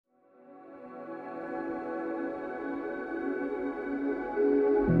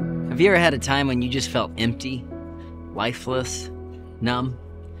Have you ever had a time when you just felt empty, lifeless, numb?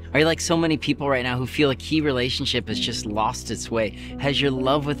 Are you like so many people right now who feel a key relationship has just lost its way? Has your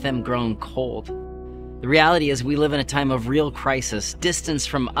love with them grown cold? The reality is we live in a time of real crisis, distance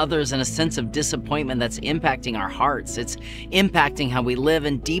from others, and a sense of disappointment that's impacting our hearts. It's impacting how we live,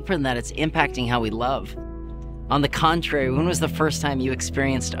 and deeper than that, it's impacting how we love. On the contrary, when was the first time you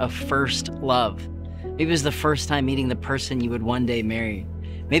experienced a first love? Maybe it was the first time meeting the person you would one day marry.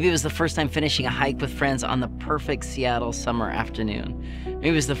 Maybe it was the first time finishing a hike with friends on the perfect Seattle summer afternoon. Maybe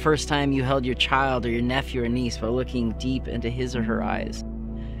it was the first time you held your child or your nephew or niece while looking deep into his or her eyes.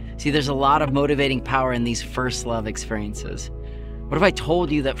 See, there's a lot of motivating power in these first love experiences. What if I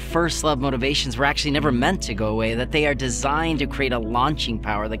told you that first love motivations were actually never meant to go away, that they are designed to create a launching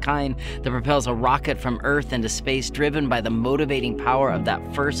power, the kind that propels a rocket from Earth into space, driven by the motivating power of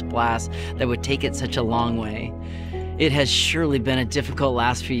that first blast that would take it such a long way? It has surely been a difficult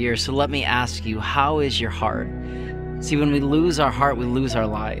last few years, so let me ask you, how is your heart? See, when we lose our heart, we lose our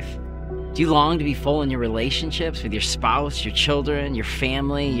life. Do you long to be full in your relationships with your spouse, your children, your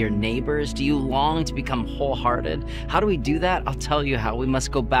family, your neighbors? Do you long to become wholehearted? How do we do that? I'll tell you how. We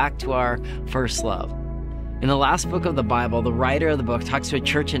must go back to our first love. In the last book of the Bible, the writer of the book talks to a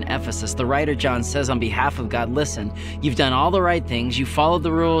church in Ephesus. The writer, John, says on behalf of God, listen, you've done all the right things. You've followed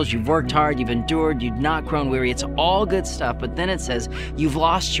the rules. You've worked hard. You've endured. You've not grown weary. It's all good stuff. But then it says you've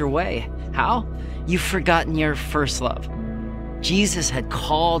lost your way. How? You've forgotten your first love. Jesus had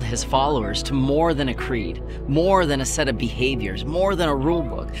called his followers to more than a creed, more than a set of behaviors, more than a rule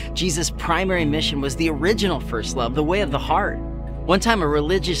book. Jesus' primary mission was the original first love, the way of the heart. One time a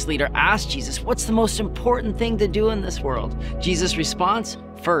religious leader asked Jesus, what's the most important thing to do in this world? Jesus' response,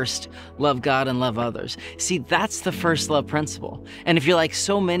 first, love God and love others. See, that's the first love principle. And if you're like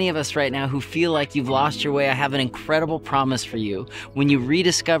so many of us right now who feel like you've lost your way, I have an incredible promise for you. When you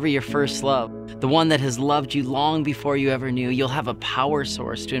rediscover your first love, the one that has loved you long before you ever knew, you'll have a power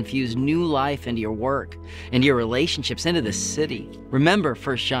source to infuse new life into your work, into your relationships, into this city. Remember,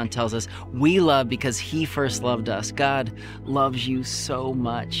 1 John tells us, we love because he first loved us. God loves you so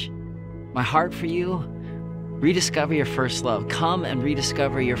much. My heart for you, rediscover your first love. Come and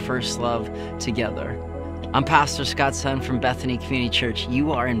rediscover your first love together. I'm Pastor Scott Sun from Bethany Community Church.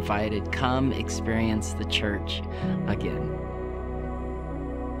 You are invited. Come experience the church again.